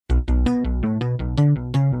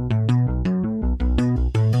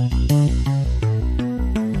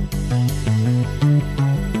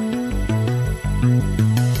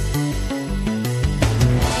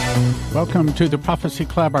to the Prophecy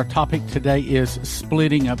Club. Our topic today is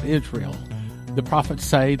splitting of Israel. The prophets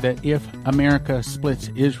say that if America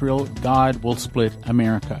splits Israel, God will split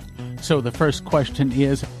America. So the first question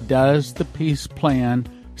is, does the peace plan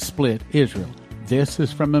split Israel? This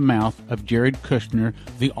is from the mouth of Jared Kushner,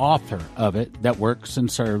 the author of it, that works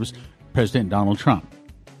and serves President Donald Trump.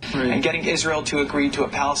 And getting Israel to agree to a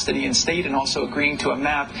Palestinian state and also agreeing to a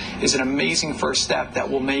map is an amazing first step that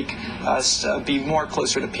will make us be more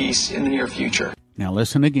closer to peace in the near future. Now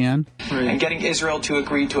listen again. And getting Israel to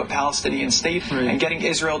agree to a Palestinian state. And getting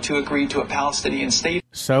Israel to agree to a Palestinian state.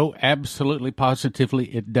 So absolutely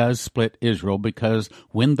positively it does split Israel, because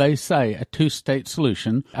when they say a two-state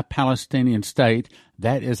solution, a Palestinian state,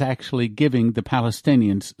 that is actually giving the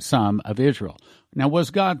Palestinians some of Israel. Now, what does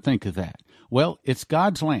God think of that? Well, it's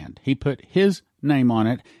God's land. He put his name on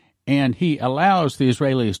it, and he allows the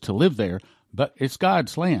Israelis to live there, but it's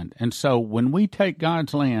God's land. And so when we take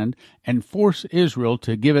God's land and force Israel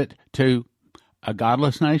to give it to a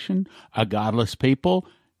godless nation, a godless people,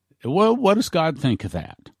 well, what does God think of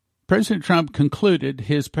that? President Trump concluded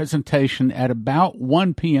his presentation at about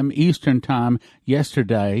 1 p.m. Eastern Time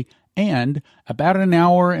yesterday, and about an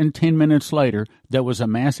hour and 10 minutes later, there was a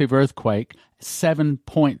massive earthquake,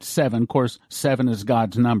 7.7. Of course, 7 is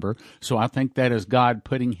God's number, so I think that is God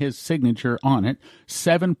putting his signature on it.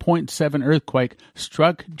 7.7 earthquake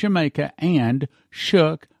struck Jamaica and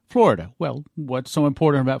shook Florida. Well, what's so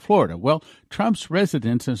important about Florida? Well, Trump's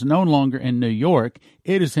residence is no longer in New York.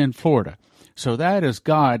 It is in Florida. So that is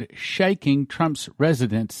God shaking Trump's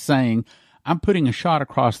residence, saying, I'm putting a shot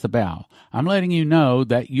across the bow. I'm letting you know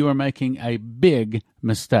that you are making a big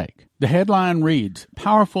mistake. The headline reads,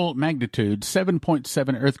 Powerful magnitude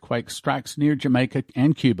 7.7 earthquake strikes near Jamaica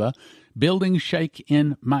and Cuba. Buildings shake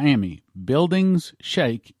in Miami. Buildings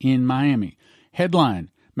shake in Miami. Headline,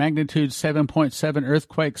 Magnitude 7.7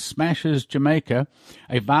 earthquake smashes Jamaica.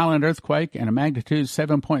 A violent earthquake and a magnitude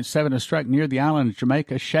 7.7 has struck near the island of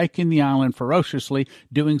Jamaica, shaking the island ferociously,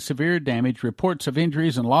 doing severe damage. Reports of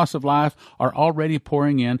injuries and loss of life are already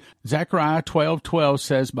pouring in. Zechariah 12:12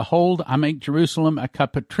 says, Behold, I make Jerusalem a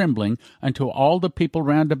cup of trembling unto all the people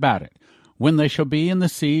round about it, when they shall be in the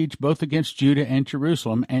siege both against Judah and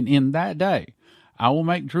Jerusalem. And in that day I will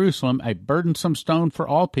make Jerusalem a burdensome stone for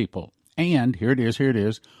all people. And, here it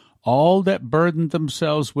is, all that burden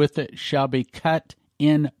themselves with it shall be cut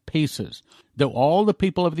in pieces, though all the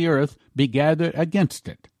people of the earth be gathered against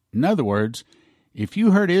it. In other words, if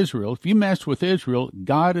you hurt Israel, if you mess with Israel,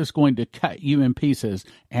 God is going to cut you in pieces,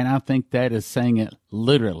 and I think that is saying it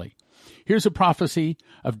literally. Here's a prophecy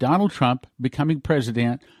of Donald Trump becoming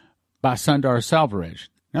president by Sundar Selvaraj.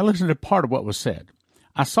 Now listen to part of what was said.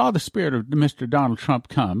 I saw the spirit of Mr. Donald Trump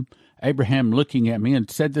come, Abraham looking at me, and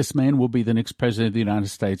said, this man will be the next president of the United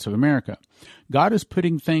States of America. God is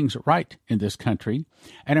putting things right in this country,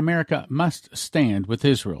 and America must stand with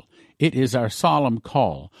Israel. It is our solemn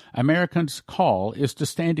call. Americans' call is to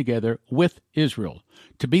stand together with Israel,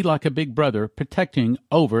 to be like a big brother protecting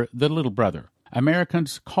over the little brother.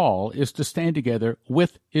 Americans' call is to stand together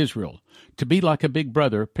with Israel, to be like a big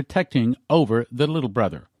brother protecting over the little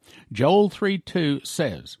brother. Joel 3:2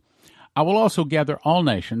 says, I will also gather all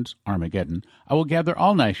nations, Armageddon, I will gather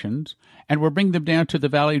all nations, and will bring them down to the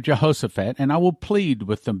valley of Jehoshaphat, and I will plead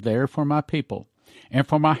with them there for my people, and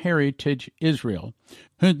for my heritage Israel,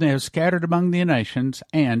 whom they have scattered among the nations,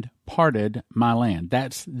 and parted my land.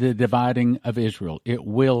 That's the dividing of Israel. It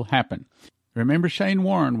will happen. Remember, Shane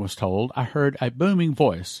Warren was told, I heard a booming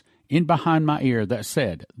voice in behind my ear that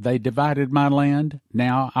said, they divided my land,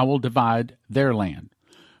 now I will divide their land.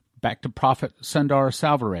 Back to Prophet Sundar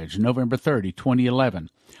Selvaraj, November 30,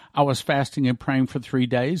 2011. I was fasting and praying for 3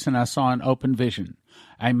 days, and I saw an open vision.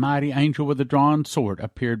 A mighty angel with a drawn sword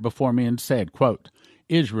appeared before me and said, quote,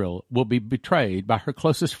 Israel will be betrayed by her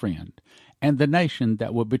closest friend, and the nation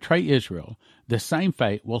that will betray Israel, the same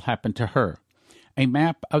fate will happen to her. A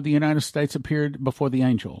map of the United States appeared before the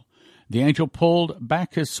angel. The angel pulled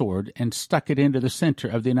back his sword and stuck it into the center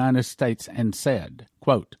of the United States and said,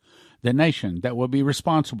 quote, the nation that will be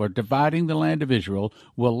responsible for dividing the land of Israel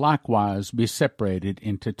will likewise be separated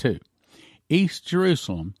into two. East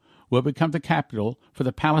Jerusalem will become the capital for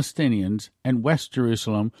the Palestinians, and West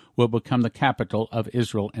Jerusalem will become the capital of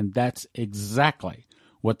Israel. And that's exactly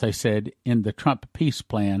what they said in the Trump peace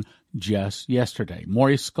plan just yesterday.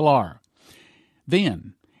 Maurice Sklar.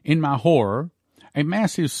 Then, in my horror, a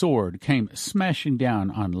massive sword came smashing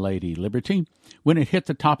down on Lady Liberty. When it hit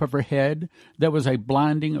the top of her head, there was a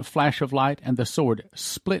blinding flash of light, and the sword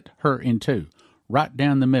split her in two, right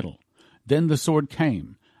down the middle. Then the sword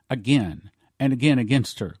came again and again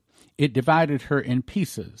against her. It divided her in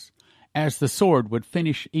pieces, As the sword would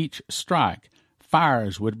finish each strike,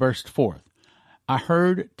 fires would burst forth. I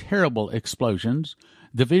heard terrible explosions.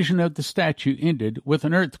 The vision of the statue ended with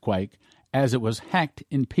an earthquake as it was hacked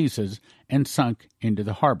in pieces and sunk into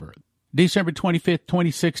the harbor. December 25th,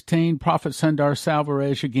 2016, Prophet Sundar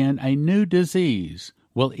Selvaraj again. A new disease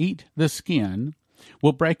will eat the skin,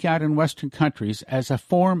 will break out in Western countries as a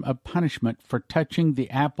form of punishment for touching the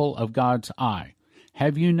apple of God's eye.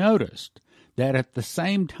 Have you noticed that at the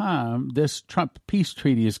same time this Trump peace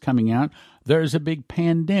treaty is coming out, there's a big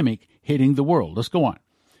pandemic hitting the world? Let's go on.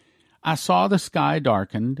 I saw the sky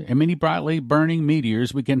darkened, and many brightly burning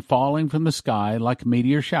meteors began falling from the sky like a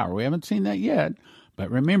meteor shower. We haven't seen that yet, but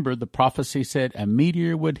remember, the prophecy said a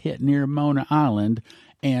meteor would hit near Mona Island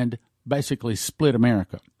and basically split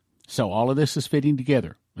America. So all of this is fitting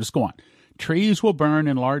together. Let's go on. Trees will burn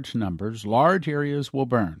in large numbers. Large areas will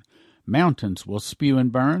burn. Mountains will spew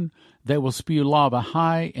and burn. They will spew lava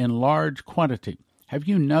high in large quantity. Have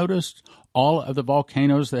you noticed all of the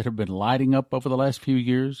volcanoes that have been lighting up over the last few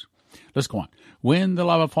years? Let's go on. When the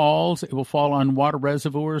lava falls, it will fall on water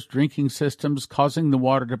reservoirs, drinking systems, causing the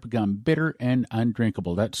water to become bitter and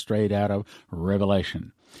undrinkable. That's straight out of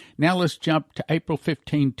Revelation. Now let's jump to April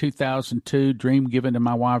 15, 2002, dream given to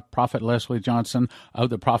my wife, Prophet Leslie Johnson of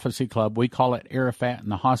the Prophecy Club. We call it Arafat in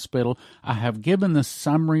the hospital. I have given the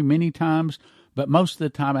summary many times, but most of the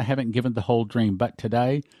time I haven't given the whole dream. But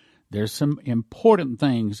today, there's some important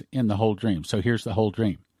things in the whole dream. So here's the whole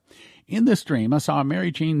dream. In this dream, I saw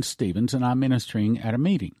Mary Jean Stevens and I ministering at a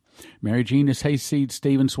meeting. Mary Jean is Hayseed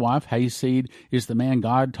Stevens' wife. Hayseed is the man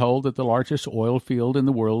God told that the largest oil field in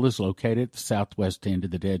the world is located at the southwest end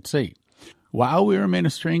of the Dead Sea. While we were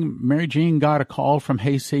ministering, Mary Jean got a call from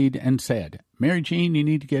Hayseed and said, "Mary Jean, you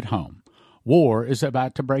need to get home. War is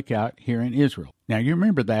about to break out here in Israel." Now, you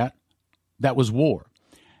remember that. That was war.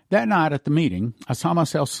 That night at the meeting, I saw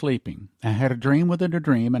myself sleeping. I had a dream within a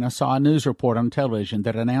dream, and I saw a news report on television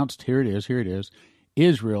that announced, here it is,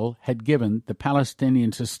 Israel had given the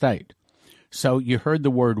Palestinians a state. So you heard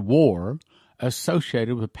the word war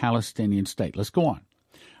associated with Palestinian state. Let's go on.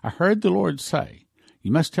 I heard the Lord say,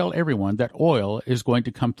 "You must tell everyone that oil is going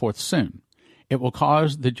to come forth soon. It will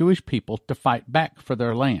cause the Jewish people to fight back for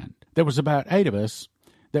their land." There was about 8 of us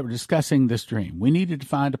that were discussing this dream. We needed to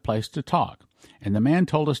find a place to talk. And the man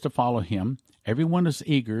told us to follow him. Everyone is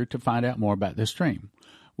eager to find out more about this dream.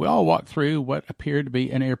 We all walked through what appeared to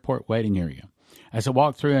be an airport waiting area. As I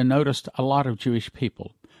walked through, I noticed a lot of Jewish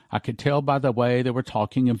people. I could tell by the way they were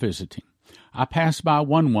talking and visiting. I passed by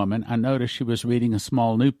one woman. I noticed she was reading a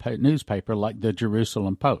small newspaper like the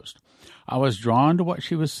Jerusalem Post. I was drawn to what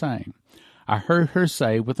she was saying. I heard her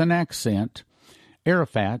say with an accent,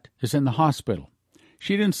 "Arafat is in the hospital."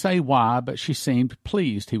 She didn't say why, but she seemed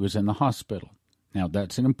pleased he was in the hospital. Now,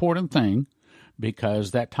 that's an important thing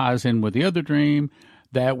because that ties in with the other dream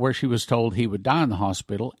that where she was told he would die in the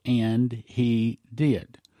hospital, and he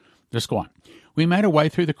did. Let's go on. We made our way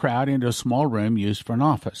through the crowd into a small room used for an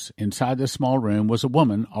office. Inside this small room was a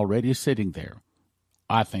woman already sitting there.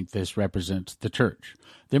 I think this represents the church,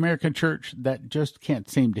 the American church that just can't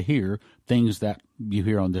seem to hear things that you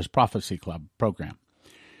hear on this Prophecy Club program.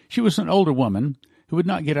 She was an older woman who would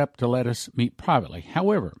not get up to let us meet privately.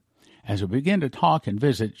 However, as we began to talk and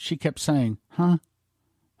visit, she kept saying, huh?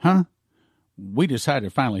 We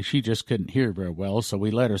decided finally she just couldn't hear very well, so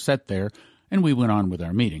we let her sit there, and we went on with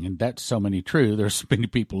our meeting. And that's so many true. There's so many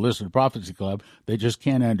people listening to Prophecy Club, they just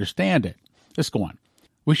can't understand it. Let's go on.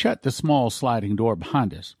 We shut the small sliding door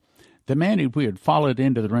behind us. The man who we had followed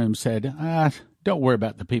into the room said, "Don't worry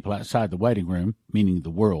about the people outside the waiting room," meaning the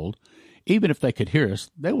world. "Even if they could hear us,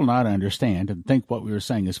 they will not understand and think what we were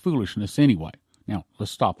saying is foolishness anyway." Now,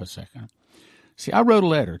 let's stop a second. See, I wrote a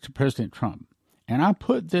letter to President Trump, and I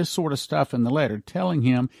put this sort of stuff in the letter telling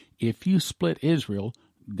him, if you split Israel,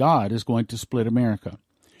 God is going to split America.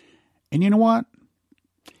 And you know what?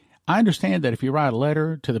 I understand that if you write a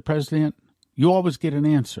letter to the president, you always get an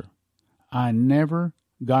answer. I never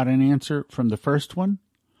got an answer from the first one,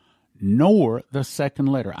 nor the second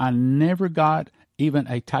letter. I never got even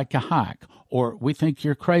a takahak, or "we think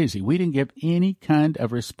you're crazy." We didn't give any kind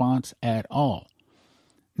of response at all.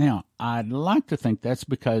 Now, I'd like to think that's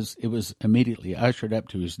because it was immediately ushered up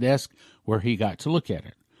to his desk where he got to look at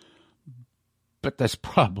it. But that's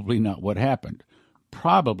probably not what happened.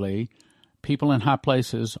 Probably people in high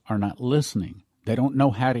places are not listening. They don't know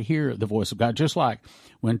how to hear the voice of God. Just like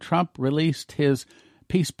when Trump released his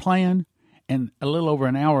peace plan, and a little over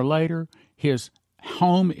an hour later, his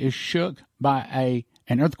home is shook by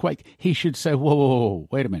an earthquake, he should say, whoa,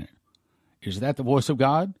 wait a minute. Is that the voice of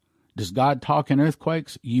God? Does God talk in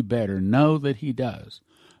earthquakes? You better know that he does.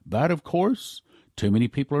 But, of course, Too many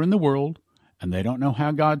people are in the world, and they don't know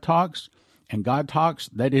how God talks. And God talks,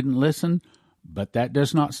 they didn't listen, but that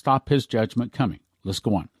does not stop his judgment coming. Let's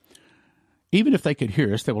go on. Even if they could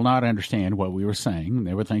hear us, they will not understand what we were saying.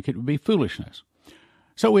 They would think it would be foolishness.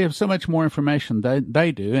 So we have so much more information than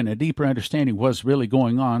they do, and a deeper understanding of what's really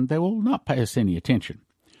going on, they will not pay us any attention.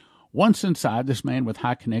 Once inside, this man with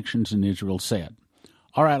high connections in Israel said,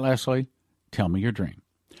 "All right, Leslie, tell me your dream."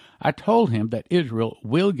 I told him that Israel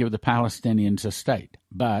will give the Palestinians a state,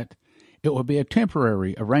 but it will be a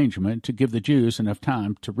temporary arrangement to give the Jews enough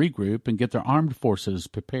time to regroup and get their armed forces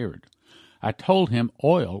prepared. I told him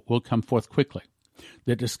oil will come forth quickly.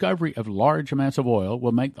 The discovery of large amounts of oil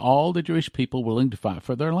will make all the Jewish people willing to fight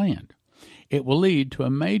for their land. It will lead to a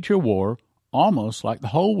major war, almost like the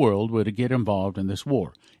whole world would get involved in this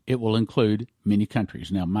war. It will include many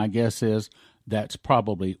countries. Now, my guess is that's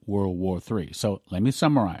probably World War III. So let me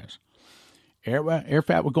summarize.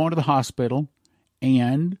 Arafat will go into the hospital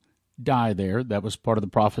and die there. That was part of the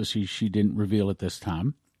prophecy she didn't reveal at this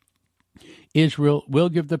time. Israel will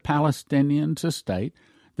give the Palestinians a state.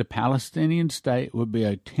 The Palestinian state would be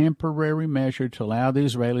a temporary measure to allow the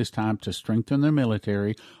Israelis time to strengthen their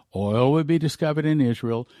military. Oil would be discovered in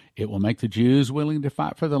Israel. It will make the Jews willing to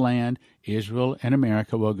fight for the land. Israel and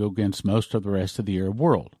America will go against most of the rest of the Arab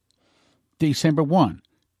world. December 1,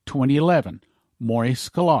 2011, Maurice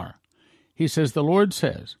Sklar. He says, the Lord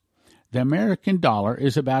says, the American dollar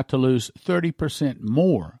is about to lose 30%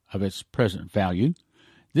 more of its present value.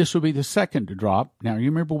 This will be the second to drop. Now, you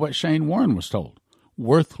remember what Shane Warren was told.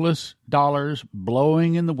 Worthless dollars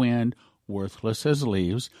blowing in the wind, worthless as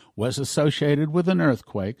leaves, was associated with an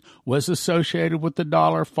earthquake, was associated with the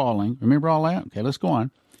dollar falling. Remember all that? Okay, let's go on.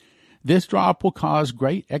 This drop will cause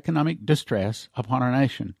great economic distress upon our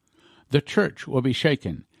nation. The church will be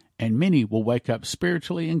shaken, and many will wake up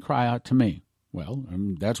spiritually and cry out to me. Well,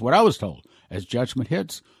 that's what I was told. As judgment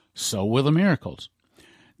hits, so will the miracles.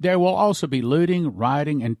 There will also be looting,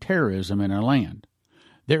 rioting, and terrorism in our land.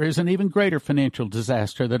 There is an even greater financial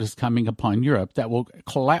disaster that is coming upon Europe that will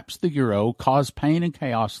collapse the euro, cause pain and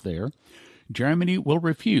chaos there. Germany will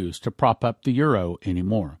refuse to prop up the euro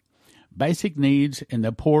anymore. Basic needs in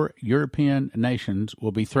the poor European nations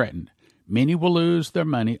will be threatened. Many will lose their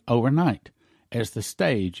money overnight as the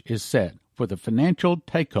stage is set for the financial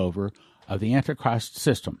takeover of the Antichrist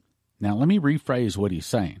system. Now, let me rephrase what he's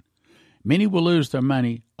saying. Many will lose their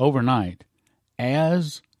money overnight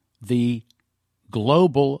as the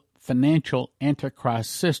global financial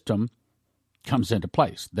Antichrist system comes into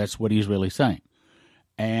place. That's what he's really saying.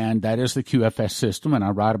 And that is the QFS system, and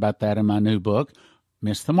I write about that in my new book,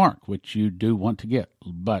 Miss the Mark, which you do want to get.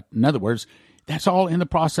 But in other words, that's all in the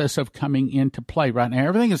process of coming into play right now.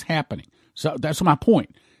 Everything is happening. So that's my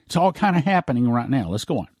point. It's all kind of happening right now. Let's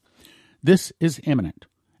go on. This is imminent,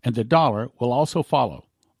 and the dollar will also follow,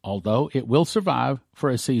 although it will survive for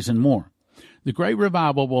a season more. The great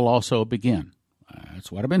revival will also begin.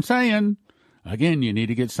 That's what I've been saying. Again, you need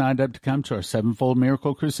to get signed up to come to our Sevenfold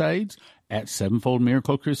Miracle Crusades at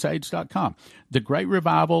sevenfoldmiraclecrusades.com. The great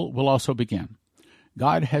revival will also begin.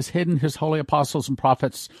 God has hidden his holy apostles and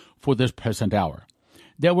prophets for this present hour.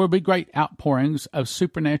 There will be great outpourings of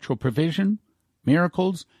supernatural provision,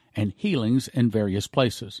 miracles, and healings in various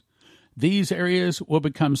places. These areas will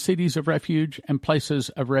become cities of refuge and places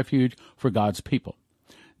of refuge for God's people.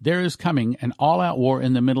 There is coming an all-out war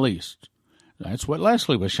in the Middle East. That's what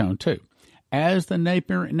Leslie was shown too. As the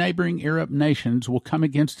neighboring Arab nations will come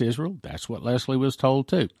against Israel, that's what Leslie was told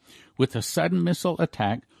too, with a sudden missile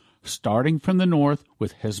attack starting from the north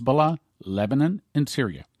with Hezbollah, Lebanon, and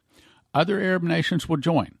Syria. Other Arab nations will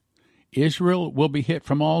join. Israel will be hit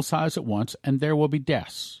from all sides at once, and there will be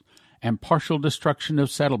deaths and partial destruction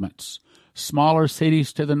of settlements, smaller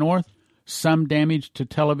cities to the north, some damage to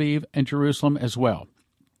Tel Aviv and Jerusalem as well.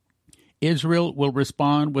 Israel will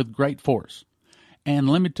respond with great force, and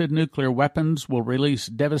limited nuclear weapons will release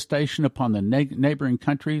devastation upon the neighboring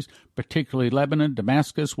countries, particularly Lebanon.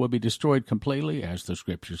 Damascus will be destroyed completely, as the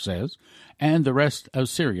scripture says, and the rest of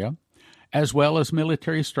Syria, as well as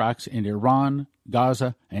military strikes in Iran,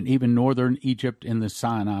 Gaza, and even northern Egypt in the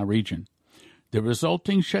Sinai region. The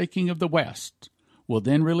resulting shaking of the West will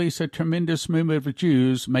then release a tremendous movement of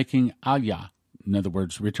Jews making Aliyah, in other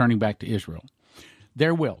words, returning back to Israel.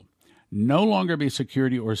 There will no longer be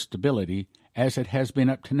security or stability as it has been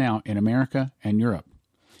up to now in America and Europe.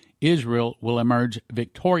 Israel will emerge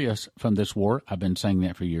victorious from this war, I've been saying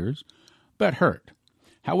that for years, but hurt.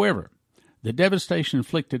 However, the devastation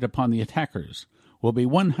inflicted upon the attackers will be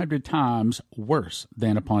 100 times worse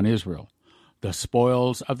than upon Israel. The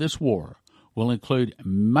spoils of this war will include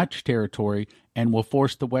much territory and will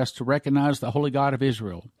force the West to recognize the Holy God of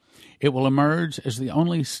Israel. It will emerge as the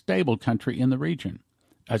only stable country in the region.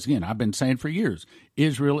 As again, I've been saying for years,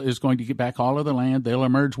 Israel is going to get back all of the land. They'll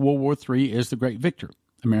emerge World War III as the great victor.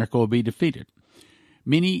 America will be defeated.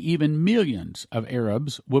 Many, even millions of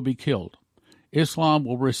Arabs will be killed. Islam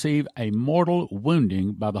will receive a mortal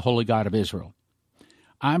wounding by the Holy God of Israel.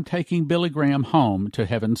 I'm taking Billy Graham home to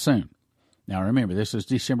heaven soon. Now remember, this is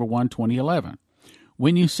December 1, 2011.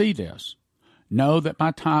 When you see this, know that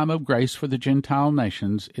my time of grace for the Gentile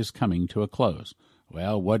nations is coming to a close.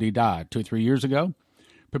 Well, what he died 2-3 years ago?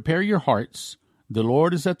 Prepare your hearts. The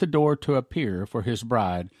Lord is at the door to appear for his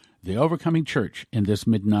bride, the overcoming church, in this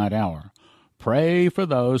midnight hour. Pray for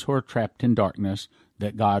those who are trapped in darkness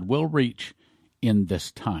that God will reach in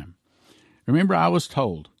this time. Remember, I was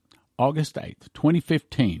told August 8th,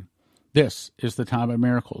 2015, this is the time of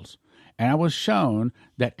miracles. And I was shown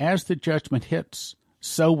that as the judgment hits,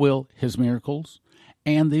 so will his miracles.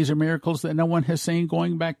 And these are miracles that no one has seen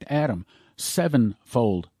going back to Adam,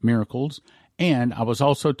 7-fold miracles. And I was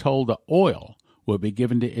also told the oil will be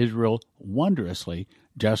given to Israel wondrously,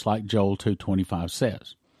 just like Joel 2:25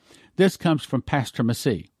 says. This comes from Pastor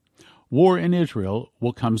Massey. War in Israel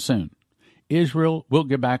will come soon. Israel will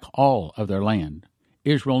get back all of their land.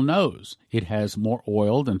 Israel knows it has more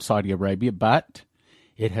oil than Saudi Arabia, but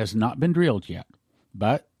it has not been drilled yet.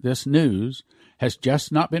 But this news has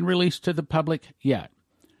just not been released to the public yet.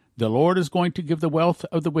 The Lord is going to give the wealth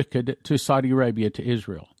of the wicked to Saudi Arabia to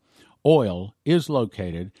Israel. Oil is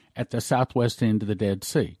located at the southwest end of the Dead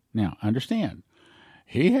Sea. Now, understand,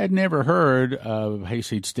 he had never heard of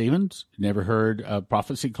Hayseed Stevens, never heard of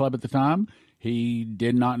Prophecy Club at the time. He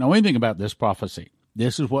did not know anything about this prophecy.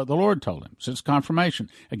 This is what the Lord told him. So it's confirmation.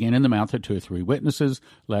 Again, in the mouth of 2 or 3 witnesses,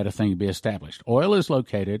 let a thing be established. Oil is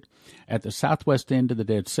located at the southwest end of the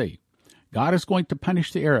Dead Sea. God is going to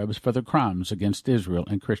punish the Arabs for their crimes against Israel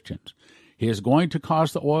and Christians. He is going to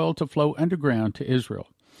cause the oil to flow underground to Israel.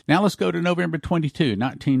 Now let's go to November 22,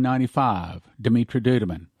 1995, Dimitri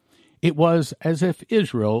Duduman. It was as if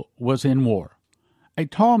Israel was in war. A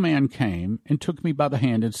tall man came and took me by the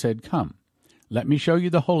hand and said, "Come, let me show you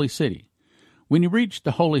the holy city." When he reached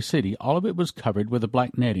the holy city, all of it was covered with a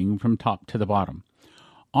black netting from top to the bottom.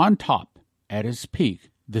 On top, at its peak,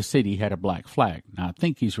 the city had a black flag. Now, I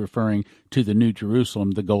think he's referring to the New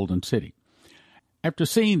Jerusalem, the Golden City. After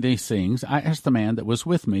seeing these things, I asked the man that was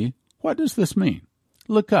with me, "What does this mean?"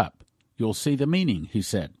 "Look up. You'll see the meaning," he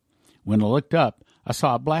said. When I looked up, I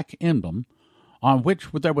saw a black emblem on which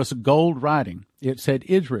there was gold writing. It said,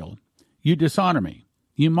 "Israel, you dishonor me.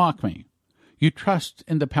 You mock me. You trust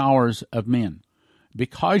in the powers of men.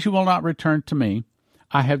 Because you will not return to me,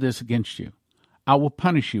 I have this against you. I will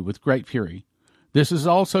punish you with great fury. This is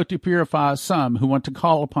also to purify some who want to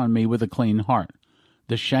call upon me with a clean heart.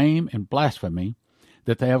 The shame and blasphemy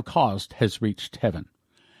that they have caused has reached heaven."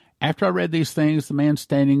 After I read these things, the man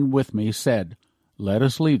standing with me said, "Let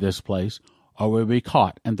us leave this place, or we'll be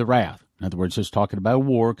caught in the wrath." In other words, it's talking about a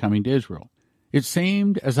war coming to Israel. It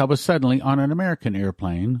seemed as I was suddenly on an American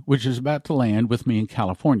airplane, which is about to land with me in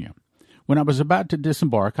California. When I was about to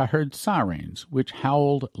disembark, I heard sirens, which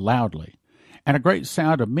howled loudly, and a great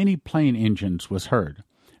sound of many plane engines was heard.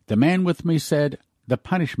 The man with me said, "The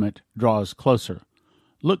punishment draws closer.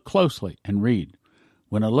 Look closely and read."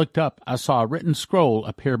 When I looked up, I saw a written scroll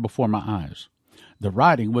appear before my eyes. The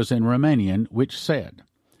writing was in Romanian, which said,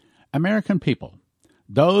 "American people,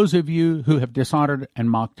 those of you who have dishonored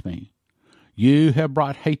and mocked me, you have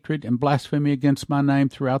brought hatred and blasphemy against my name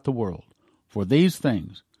throughout the world. For these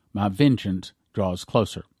things, my vengeance draws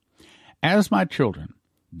closer. As my children,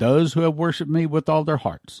 those who have worshipped me with all their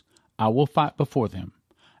hearts, I will fight before them.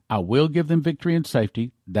 I will give them victory and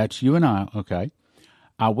safety." That's you and I, okay?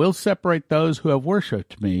 "I will separate those who have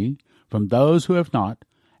worshipped me from those who have not,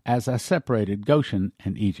 as I separated Goshen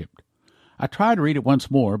and Egypt." I tried to read it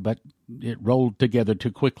once more, but it rolled together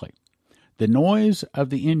too quickly. The noise of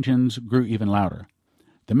the engines grew even louder.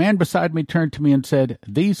 The man beside me turned to me and said,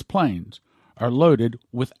 "These planes are loaded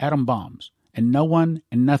with atom bombs, and no one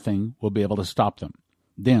and nothing will be able to stop them."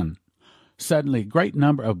 Then, suddenly, a great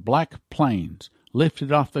number of black planes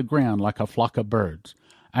lifted off the ground like a flock of birds.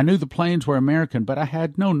 I knew the planes were American, but I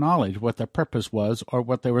had no knowledge what their purpose was or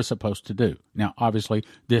what they were supposed to do. Now, obviously,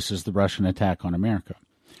 this is the Russian attack on America.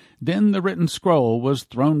 Then the written scroll was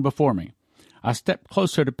thrown before me. I stepped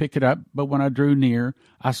closer to pick it up, but when I drew near,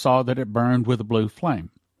 I saw that it burned with a blue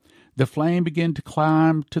flame. The flame began to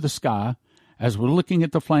climb to the sky. As we're looking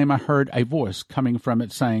at the flame, I heard a voice coming from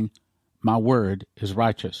it saying, "My word is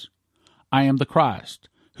righteous. I am the Christ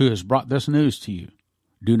who has brought this news to you.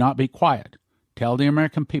 Do not be quiet. Tell the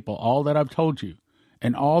American people all that I've told you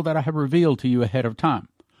and all that I have revealed to you ahead of time.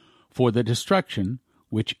 For the destruction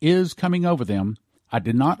which is coming over them, I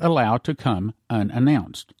did not allow to come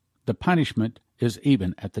unannounced. The punishment is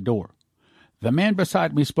even at the door. The man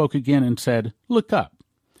beside me spoke again and said, Look up.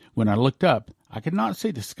 When I looked up, I could not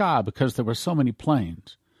see the sky because there were so many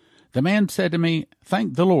planes. The man said to me,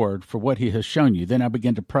 Thank the Lord for what he has shown you. Then I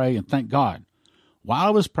began to pray and thank God. While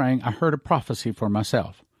I was praying, I heard a prophecy for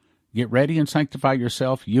myself. Get ready and sanctify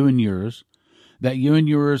yourself, you and yours, that you and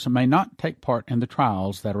yours may not take part in the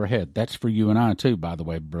trials that are ahead. That's for you and I too, by the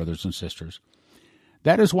way, brothers and sisters.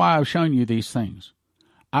 That is why I've shown you these things.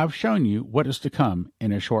 I've shown you what is to come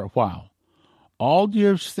in a short while. All you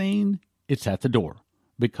have seen, it's at the door,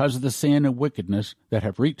 because of the sin and wickedness that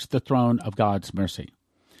have reached the throne of God's mercy.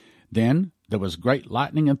 Then there was great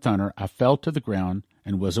lightning and thunder. I fell to the ground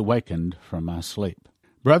and was awakened from my sleep.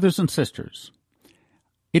 Brothers and sisters,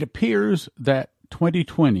 it appears that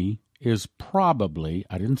 2020 is probably,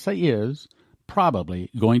 I didn't say is, probably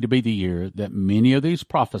going to be the year that many of these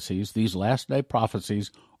prophecies, these last day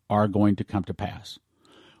prophecies, are going to come to pass.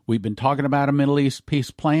 We've been talking about a Middle East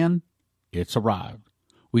peace plan. It's arrived.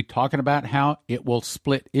 We're talking about how it will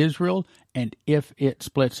split Israel, and if it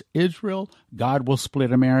splits Israel, God will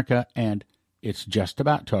split America, and it's just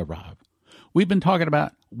about to arrive. We've been talking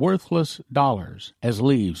about worthless dollars as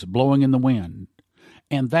leaves blowing in the wind,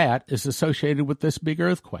 and that is associated with this big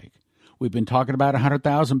earthquake. We've been talking about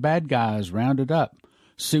 100,000 bad guys rounded up,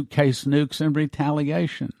 suitcase nukes in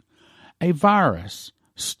retaliation. A virus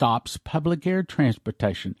stops public air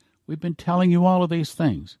transportation. We've been telling you all of these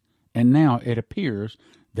things, and now it appears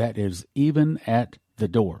that is even at the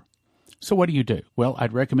door. So what do you do? Well,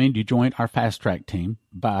 I'd recommend you join our Fast Track team,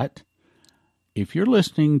 but if you're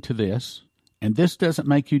listening to this, and this doesn't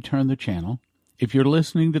make you turn the channel, if you're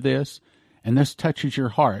listening to this, and this touches your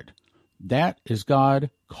heart, that is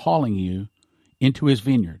God calling you into his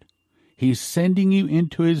vineyard. He's sending you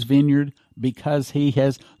into his vineyard because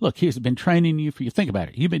he's been training you for you. Think about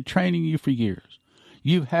it. You've been training you for years.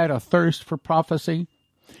 You've had a thirst for prophecy.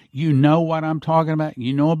 You know what I'm talking about.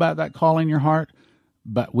 You know about that call in your heart,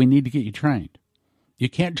 but we need to get you trained. You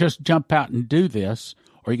can't just jump out and do this,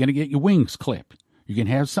 or you're going to get your wings clipped. You can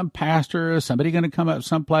have some pastor or somebody going to come up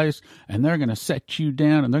someplace, and they're going to set you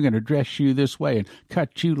down, and they're going to dress you this way and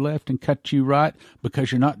cut you left and cut you right because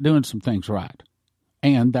you're not doing some things right.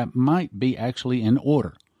 And that might be actually in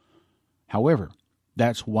order. However,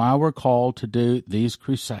 that's why we're called to do these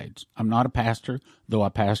crusades. I'm not a pastor, though I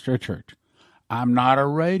pastor a church. I'm not a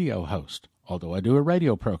radio host, although I do a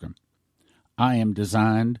radio program. I am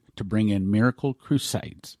designed to bring in miracle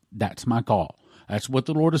crusades. That's my call. That's what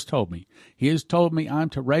the Lord has told me. He has told me I'm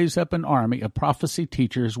to raise up an army of prophecy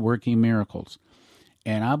teachers working miracles.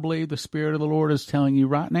 And I believe the Spirit of the Lord is telling you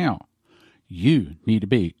right now, you need to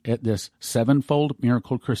be at this sevenfold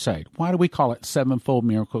miracle crusade. Why do we call it sevenfold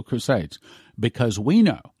miracle crusades? Because we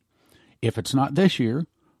know if it's not this year,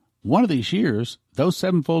 one of these years, those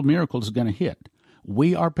sevenfold miracles are going to hit.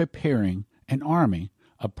 We are preparing an army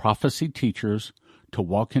of prophecy teachers to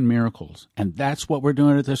walk in miracles. And that's what we're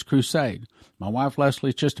doing at this crusade. My wife Leslie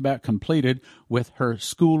is just about completed with her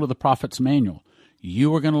School of the Prophets manual.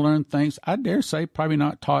 You are going to learn things, I dare say, probably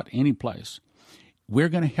not taught anyplace. We're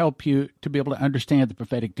going to help you to be able to understand the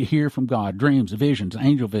prophetic, to hear from God, dreams, visions,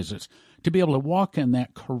 angel visits, to be able to walk in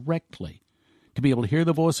that correctly, to be able to hear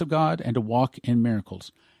the voice of God and to walk in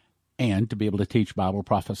miracles, and to be able to teach Bible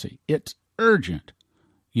prophecy. It's urgent.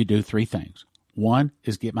 You do three things. One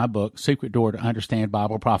is get my book, Secret Door to Understand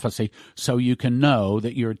Bible Prophecy, so you can know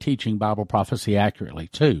that you're teaching Bible prophecy accurately.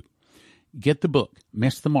 Two, get the book,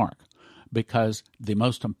 Miss the Mark, because the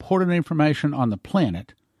most important information on the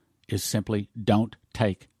planet is simply don't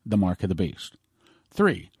take the mark of the beast.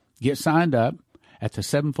 Three, get signed up at the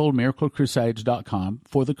sevenfoldmiraclecrusades.com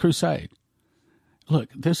for the crusade. Look,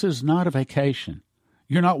 this is not a vacation.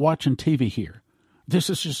 You're not watching TV here. This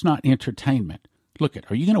is just not entertainment. Look,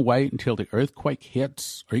 are you going to wait until the earthquake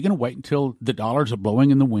hits? Are you going to wait until the dollars are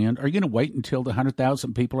blowing in the wind? Are you going to wait until the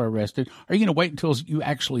 100,000 people are arrested? Are you going to wait until you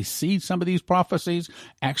actually see some of these prophecies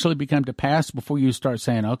actually become to pass before you start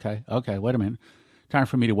saying, okay, wait a minute, time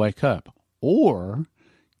for me to wake up? Or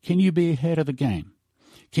can you be ahead of the game?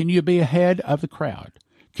 Can you be ahead of the crowd?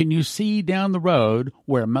 Can you see down the road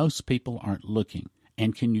where most people aren't looking?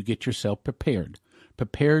 And can you get yourself prepared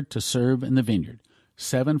to serve in the vineyard?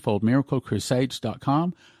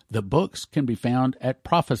 sevenfoldmiraclecrusades.com. The books can be found at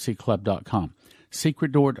prophecyclub.com.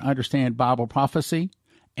 Secret Door to Understand Bible Prophecy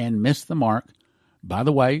and Miss the Mark. By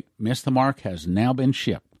the way, Miss the Mark has now been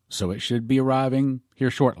shipped, so it should be arriving here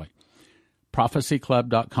shortly.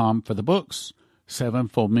 prophecyclub.com for the books,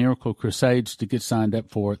 Sevenfold Miracle Crusades to get signed up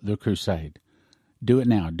for the crusade. Do it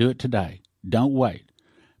now. Do it today. Don't wait.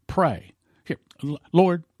 Pray. Here,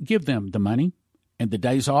 Lord, give them the money and the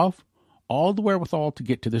days off, all the wherewithal to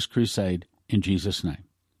get to this crusade in Jesus' name.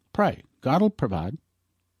 Pray. God will provide.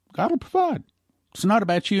 God will provide. It's not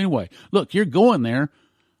about you anyway. Look, you're going there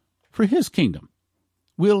for His kingdom.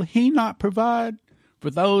 Will He not provide for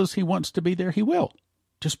those He wants to be there? He will.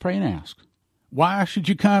 Just pray and ask. Why should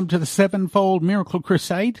you come to the Sevenfold Miracle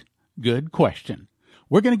Crusade? Good question.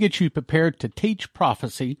 We're going to get you prepared to teach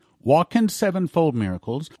prophecy, walk in sevenfold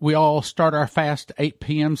miracles. We all start our fast 8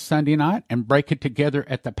 p.m. Sunday night and break it together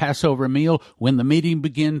at the Passover meal when the meeting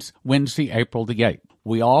begins Wednesday, April the 8th.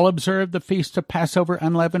 We all observe the Feast of Passover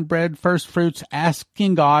Unleavened Bread, First Fruits,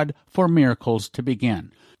 asking God for miracles to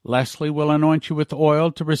begin. Leslie will anoint you with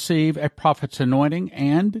oil to receive a prophet's anointing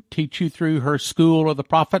and teach you through her school of the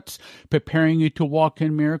prophets, preparing you to walk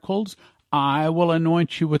in miracles. I will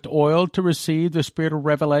anoint you with oil to receive the spirit of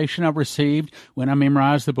revelation I've received when I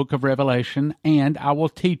memorize the book of Revelation, and I will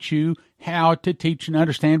teach you how to teach and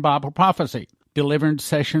understand Bible prophecy. Deliverance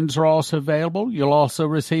sessions are also available. You'll also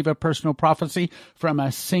receive a personal prophecy from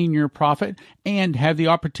a senior prophet and have the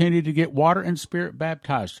opportunity to get water and spirit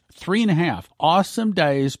baptized. 3.5 awesome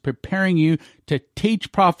days preparing you to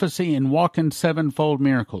teach prophecy and walk in sevenfold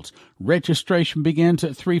miracles. Registration begins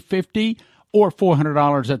at $350 or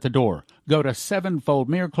 $400 at the door. Go to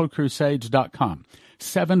sevenfoldmiraclecrusades.com.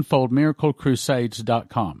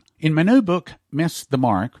 sevenfoldmiraclecrusades.com. In my new book, Miss the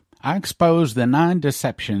Mark, I expose the 9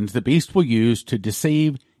 deceptions the beast will use to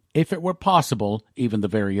deceive, if it were possible, even the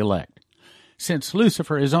very elect. Since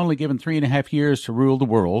Lucifer is only given 3.5 years to rule the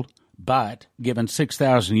world, but given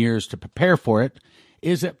 6,000 years to prepare for it,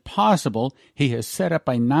 is it possible he has set up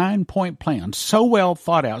a 9-point plan so well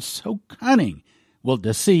thought out, so cunning, will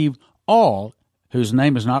deceive all whose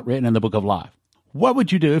name is not written in the book of life? What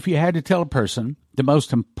would you do if you had to tell a person the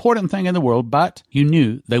most important thing in the world, but you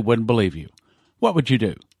knew they wouldn't believe you? What would you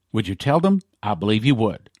do? Would you tell them? I believe you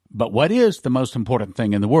would. But what is the most important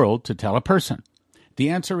thing in the world to tell a person? The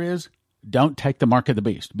answer is, don't take the mark of the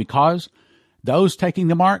beast, because those taking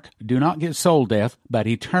the mark do not get soul death, but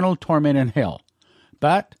eternal torment in hell.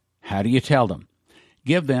 But how do you tell them?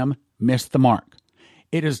 Give them Miss the Mark.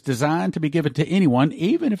 It is designed to be given to anyone,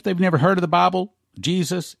 even if they've never heard of the Bible,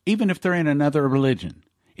 Jesus, even if they're in another religion.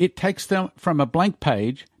 It takes them from a blank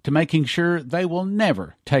page to making sure they will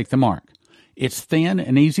never take the mark. It's thin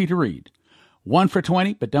and easy to read. 1 for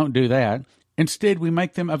 $20, but don't do that. Instead, we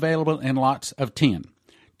make them available in lots of 10.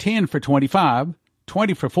 10 for $25,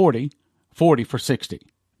 20 for $40, 40 for $60.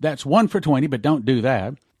 That's 1 for $20, but don't do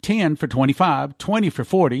that. 10 for $25, 20 for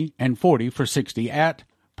 $40, and 40 for $60 at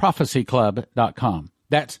prophecyclub.com.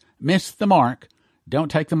 That's Miss the Mark.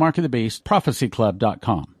 Don't take the mark of the beast.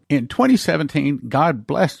 prophecyclub.com. In 2017, God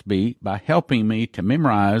blessed me by helping me to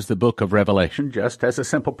memorize the book of Revelation just as a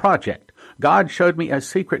simple project. God showed me a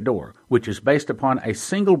secret door, which is based upon a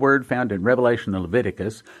single word found in Revelation and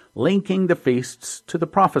Leviticus, linking the feasts to the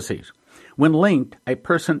prophecies. When linked, a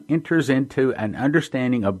person enters into an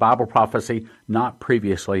understanding of Bible prophecy not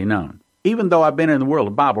previously known. Even though I've been in the world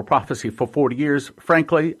of Bible prophecy for 40 years,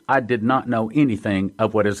 frankly, I did not know anything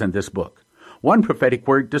of what is in this book. One prophetic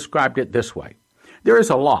word described it this way. There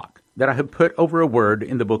is a lock that I have put over a word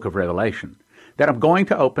in the book of Revelation that I'm going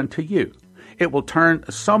to open to you. It will turn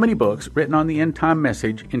so many books written on the end-time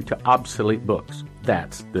message into obsolete books.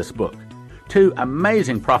 That's this book. 2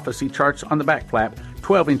 amazing prophecy charts on the back flap,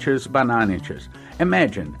 12 inches by 9 inches.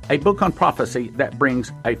 Imagine a book on prophecy that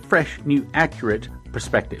brings a fresh, new, accurate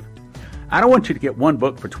perspective. I don't want you to get one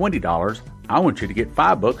book for $20. I want you to get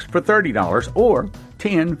 5 books for $30 or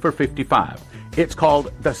 10 for $55. It's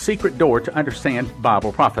called The Secret Door to Understand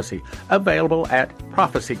Bible Prophecy, available at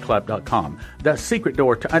prophecyclub.com. The Secret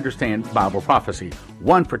Door to Understand Bible Prophecy.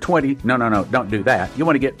 1 for $20. No, don't do that. You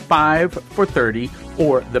want to get 5 for $30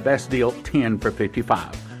 or the best deal, 10 for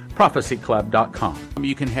 $55. prophecyclub.com.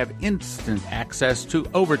 You can have instant access to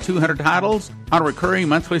over 200 titles on a recurring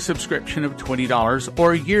monthly subscription of $20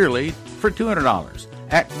 or yearly for $200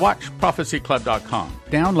 at watchprophecyclub.com.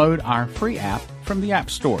 Download our free app from the App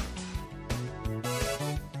Store.